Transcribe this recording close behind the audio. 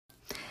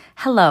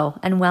Hello,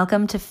 and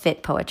welcome to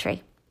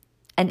FitPoetry,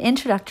 an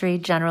introductory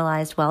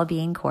generalized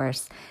well-being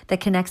course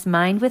that connects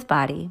mind with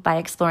body by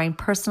exploring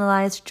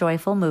personalized,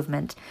 joyful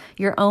movement,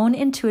 your own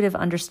intuitive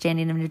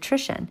understanding of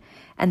nutrition,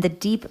 and the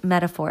deep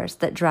metaphors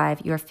that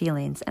drive your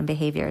feelings and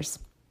behaviors.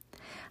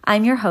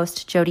 I'm your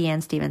host, Jody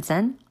Ann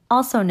Stevenson,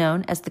 also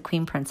known as the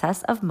Queen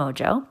Princess of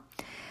Mojo,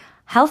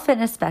 health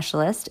fitness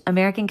specialist,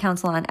 American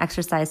Council on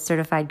Exercise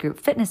certified group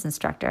fitness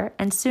instructor,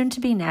 and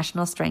soon-to-be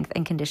National Strength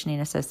and Conditioning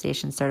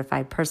Association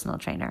certified personal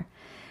trainer.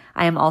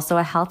 I am also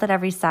a health at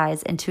every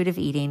size, intuitive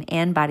eating,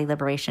 and body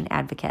liberation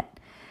advocate.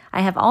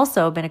 I have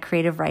also been a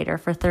creative writer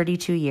for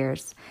 32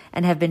 years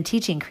and have been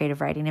teaching creative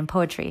writing and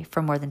poetry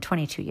for more than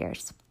 22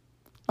 years.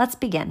 Let's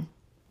begin.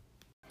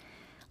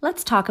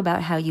 Let's talk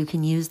about how you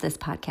can use this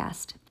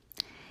podcast.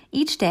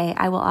 Each day,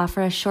 I will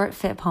offer a short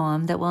fit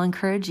poem that will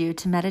encourage you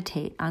to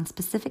meditate on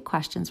specific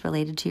questions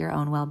related to your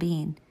own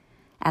well-being.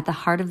 At the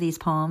heart of these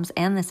poems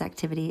and this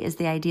activity is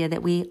the idea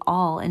that we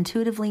all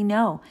intuitively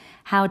know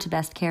how to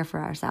best care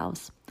for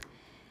ourselves.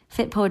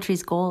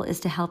 FitPoetry's goal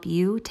is to help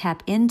you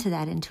tap into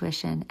that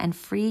intuition and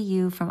free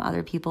you from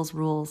other people's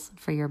rules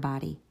for your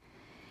body.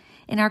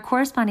 In our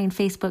corresponding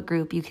Facebook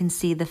group, you can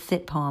see the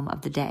fit poem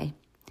of the day,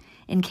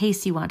 in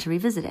case you want to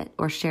revisit it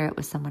or share it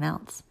with someone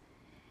else.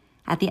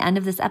 At the end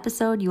of this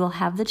episode, you will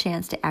have the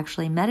chance to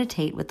actually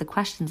meditate with the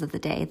questions of the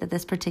day that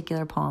this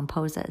particular poem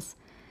poses.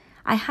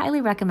 I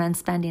highly recommend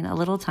spending a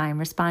little time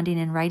responding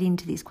and writing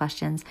to these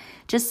questions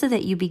just so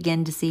that you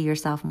begin to see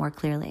yourself more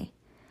clearly.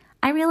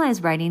 I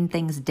realize writing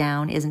things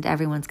down isn't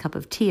everyone's cup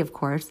of tea, of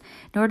course,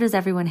 nor does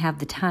everyone have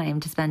the time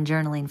to spend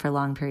journaling for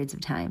long periods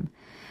of time.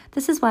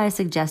 This is why I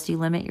suggest you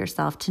limit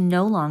yourself to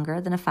no longer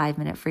than a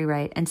 5-minute free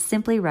write and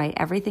simply write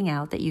everything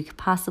out that you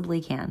possibly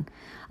can,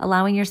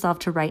 allowing yourself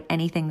to write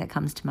anything that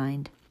comes to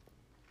mind.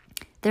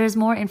 There is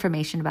more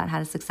information about how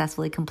to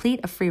successfully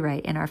complete a free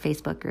write in our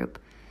Facebook group.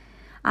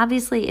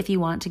 Obviously, if you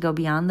want to go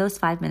beyond those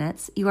 5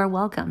 minutes, you are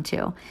welcome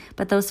to,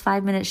 but those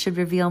 5 minutes should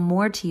reveal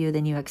more to you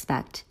than you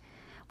expect.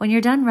 When you're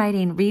done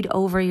writing, read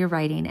over your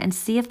writing and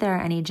see if there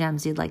are any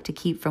gems you'd like to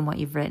keep from what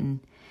you've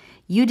written.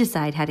 You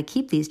decide how to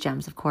keep these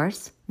gems, of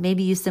course.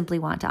 Maybe you simply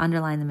want to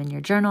underline them in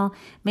your journal.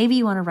 Maybe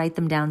you want to write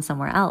them down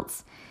somewhere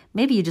else.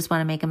 Maybe you just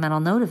want to make a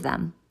mental note of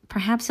them.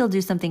 Perhaps you'll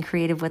do something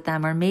creative with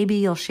them, or maybe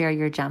you'll share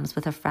your gems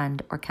with a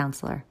friend or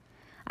counselor.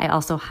 I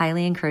also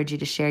highly encourage you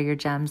to share your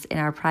gems in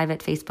our private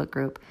Facebook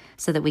group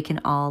so that we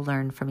can all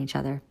learn from each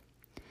other.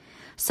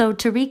 So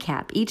to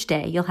recap, each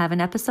day you'll have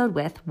an episode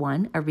with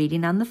 1, a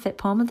reading on the fit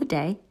poem of the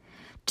day,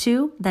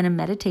 2, then a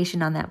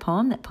meditation on that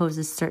poem that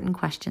poses certain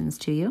questions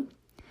to you,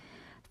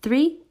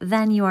 3,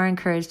 then you are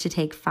encouraged to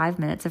take 5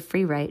 minutes of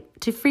free write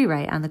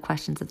on the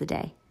questions of the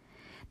day.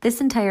 This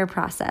entire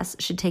process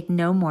should take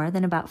no more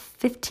than about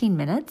 15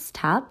 minutes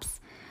tops.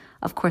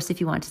 Of course,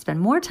 if you want to spend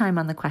more time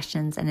on the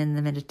questions and in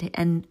the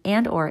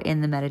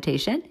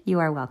meditation, you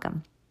are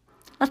welcome.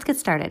 Let's get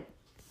started.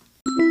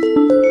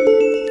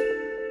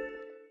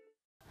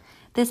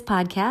 This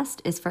podcast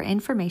is for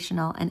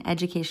informational and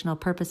educational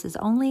purposes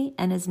only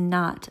and is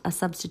not a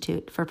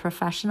substitute for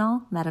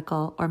professional,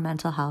 medical, or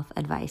mental health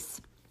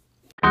advice.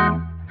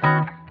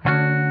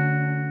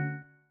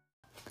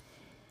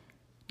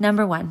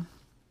 Number 1,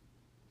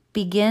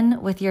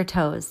 begin with your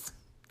toes.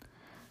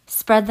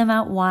 Spread them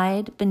out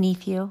wide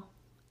beneath you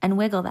and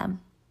wiggle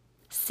them.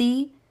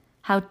 See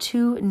how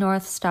 2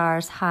 north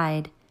stars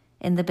hide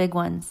in the big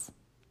ones,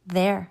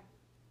 there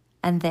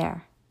and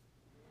there.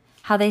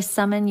 How they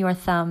summon your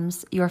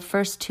thumbs, your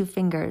first 2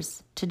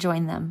 fingers, to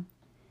join them.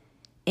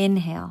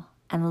 Inhale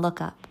and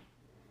look up.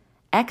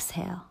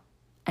 Exhale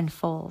and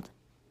fold.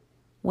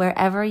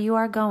 Wherever you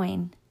are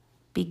going,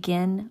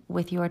 begin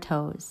with your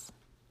toes.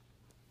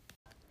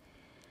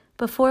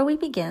 Before we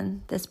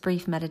begin this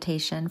brief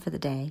meditation for the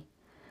day,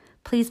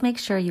 please make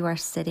sure you are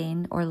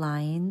sitting or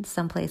lying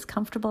someplace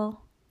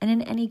comfortable and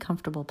in any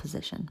comfortable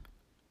position.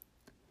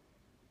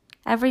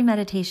 Every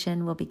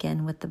meditation will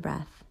begin with the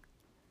breath.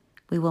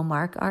 We will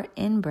mark our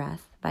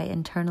in-breath by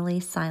internally,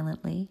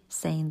 silently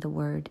saying the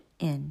word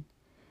in,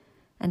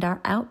 and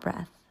our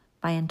out-breath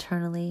by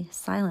internally,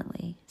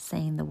 silently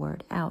saying the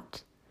word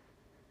out.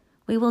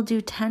 We will do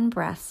 10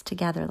 breaths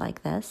together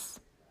like this.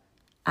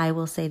 I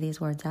will say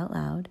these words out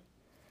loud,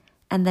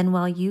 and then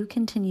while you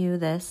continue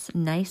this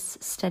nice,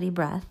 steady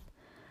breath,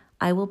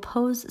 I will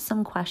pose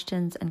some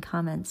questions and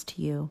comments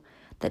to you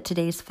that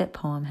today's fit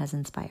poem has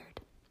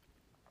inspired.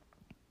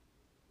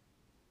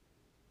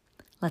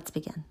 Let's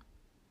begin.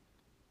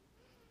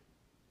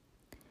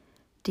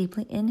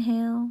 Deeply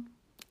inhale,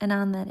 and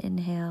on that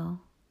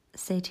inhale,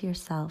 say to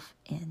yourself,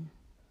 in.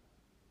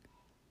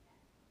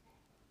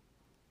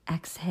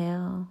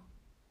 Exhale,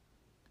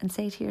 and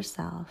say to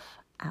yourself,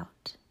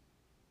 out.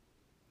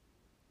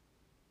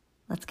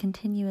 Let's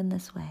continue in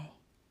this way.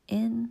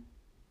 In,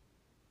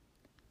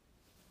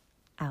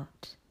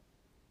 out.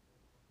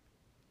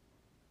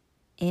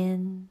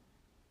 In,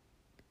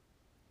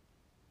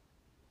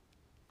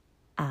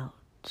 out.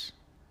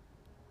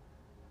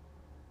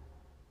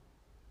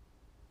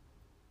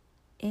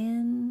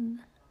 In,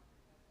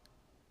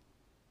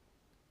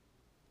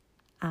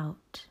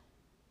 out.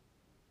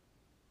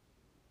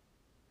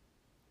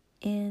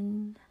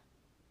 in,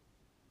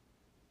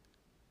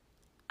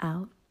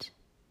 out,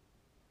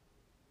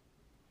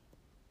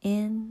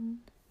 in,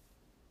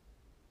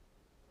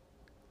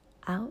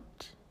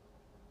 out,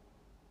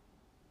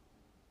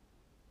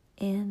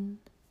 in,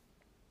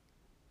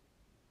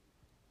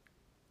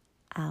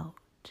 out,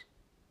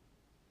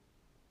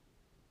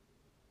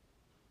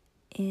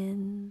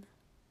 in,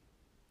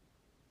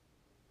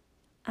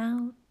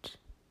 out,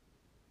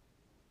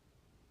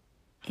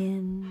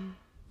 in,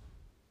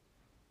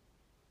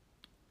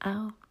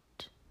 out,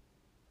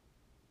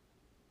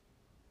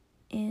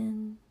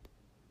 in,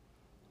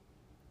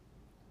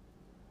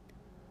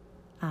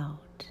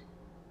 out.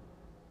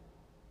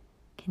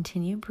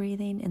 Continue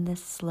breathing in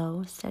this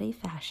slow, steady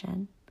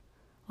fashion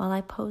while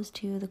I pose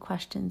to you the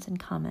questions and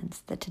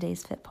comments that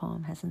today's Fit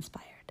Poem has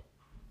inspired.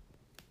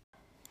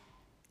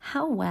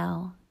 How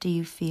well do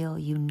you feel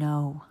you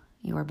know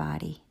your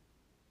body?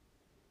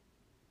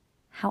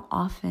 How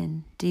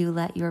often do you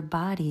let your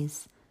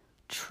body's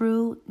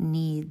true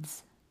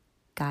needs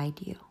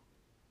guide you?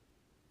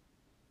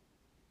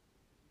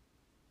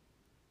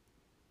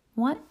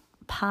 What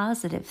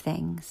positive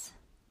things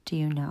do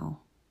you know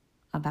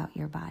about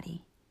your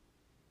body?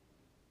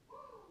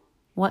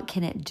 What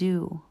can it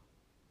do?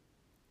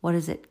 What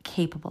is it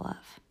capable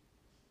of?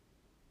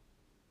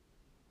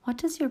 What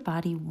does your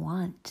body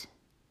want?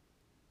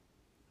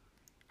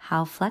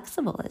 How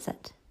flexible is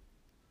it?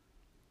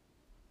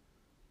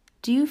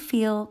 Do you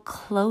feel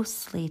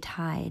closely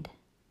tied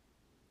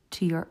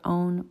to your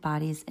own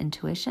body's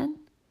intuition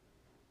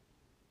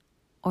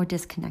or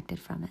disconnected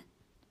from it?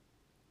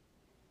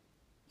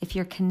 If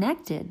you're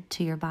connected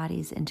to your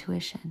body's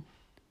intuition,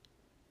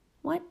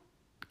 what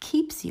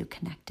keeps you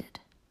connected?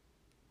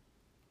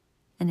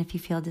 And if you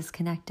feel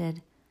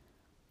disconnected,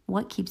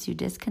 what keeps you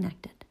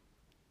disconnected?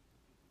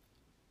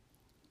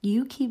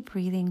 You keep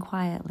breathing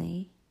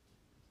quietly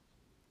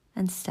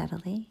and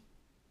steadily.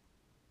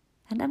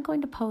 And I'm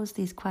going to pose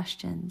these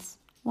questions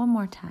one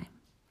more time.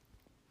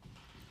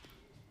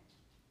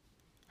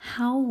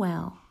 How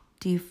well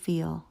do you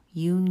feel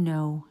you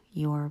know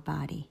your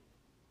body?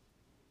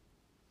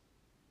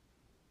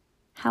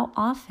 How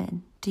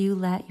often do you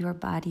let your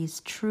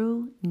body's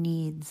true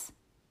needs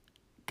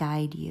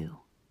guide you?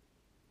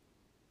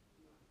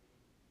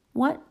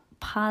 What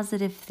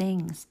positive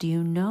things do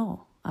you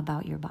know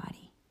about your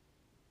body?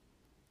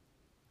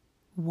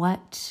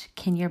 What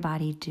can your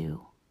body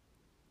do?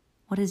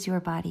 What is your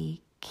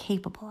body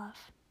capable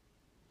of?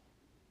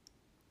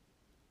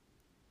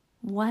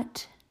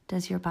 What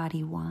does your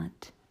body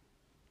want?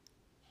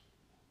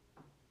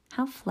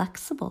 How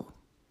flexible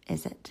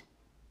is it?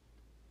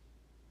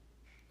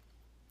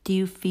 Do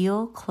you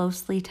feel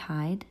closely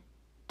tied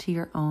to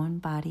your own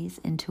body's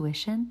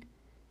intuition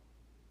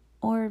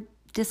or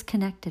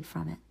disconnected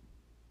from it?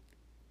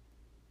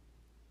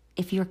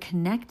 If you're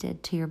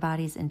connected to your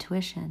body's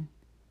intuition,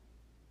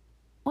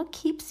 what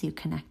keeps you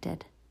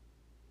connected?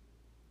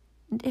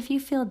 And if you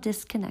feel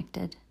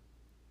disconnected,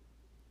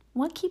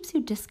 what keeps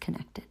you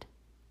disconnected?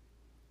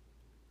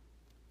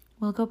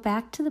 We'll go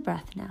back to the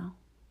breath now,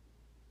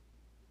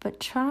 but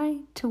try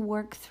to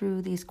work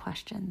through these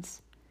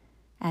questions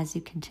as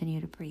you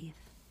continue to breathe.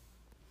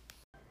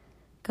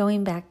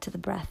 Going back to the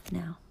breath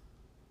now,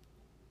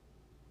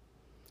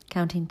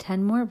 counting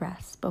 10 more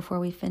breaths before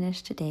we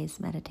finish today's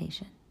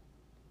meditation.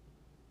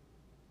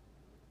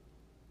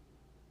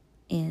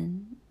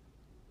 In,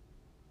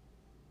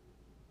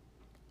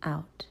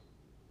 out,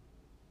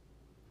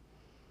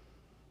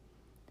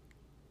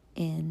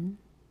 in,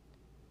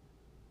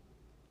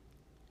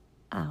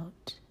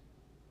 out,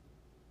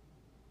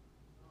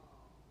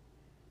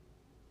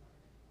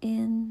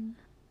 in,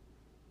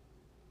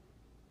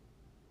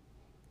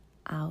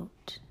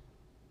 out,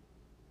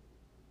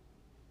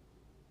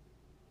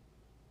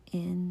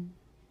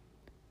 in,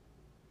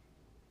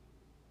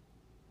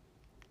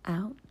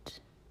 out,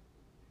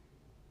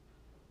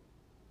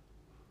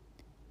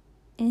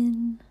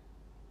 in,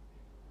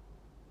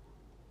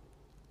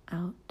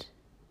 out,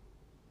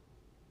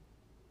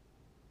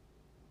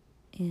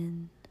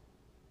 in,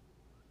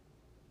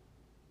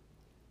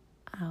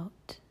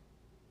 out,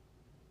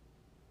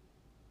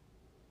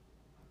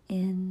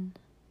 in,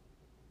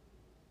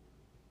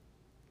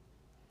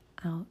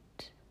 out,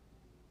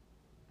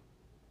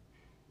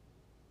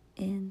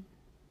 in,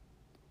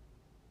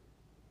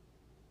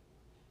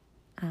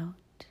 out,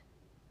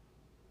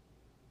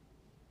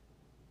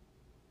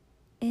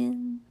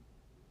 in,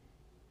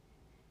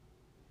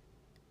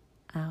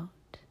 out,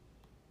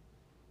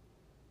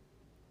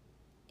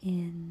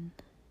 in,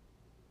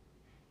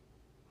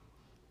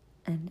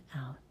 and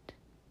out.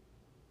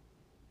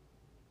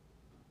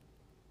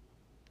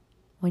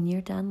 When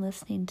you're done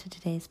listening to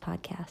today's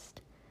podcast,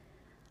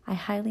 I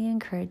highly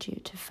encourage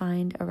you to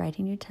find a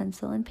writing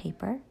utensil and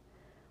paper,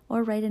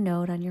 or write a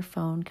note on your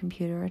phone,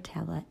 computer, or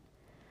tablet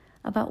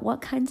about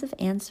what kinds of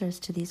answers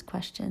to these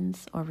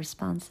questions or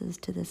responses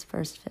to this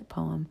first Fit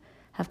poem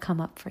have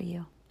come up for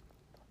you.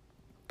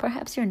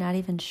 Perhaps you're not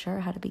even sure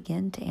how to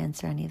begin to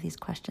answer any of these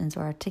questions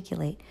or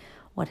articulate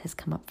what has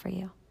come up for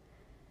you.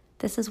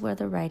 This is where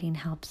the writing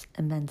helps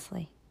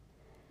immensely.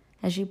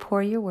 As you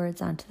pour your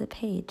words onto the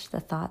page, the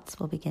thoughts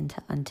will begin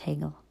to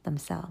untangle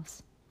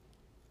themselves.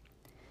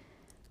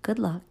 Good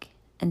luck,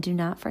 and do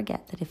not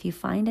forget that if you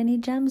find any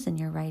gems in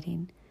your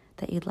writing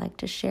that you'd like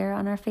to share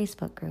on our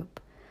Facebook group,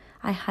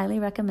 I highly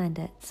recommend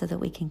it so that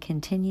we can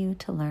continue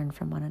to learn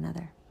from one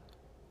another.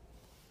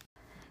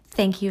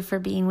 Thank you for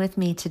being with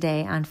me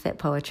today on Fit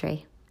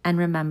Poetry. And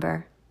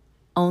remember,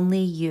 only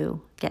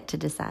you get to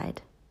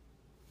decide.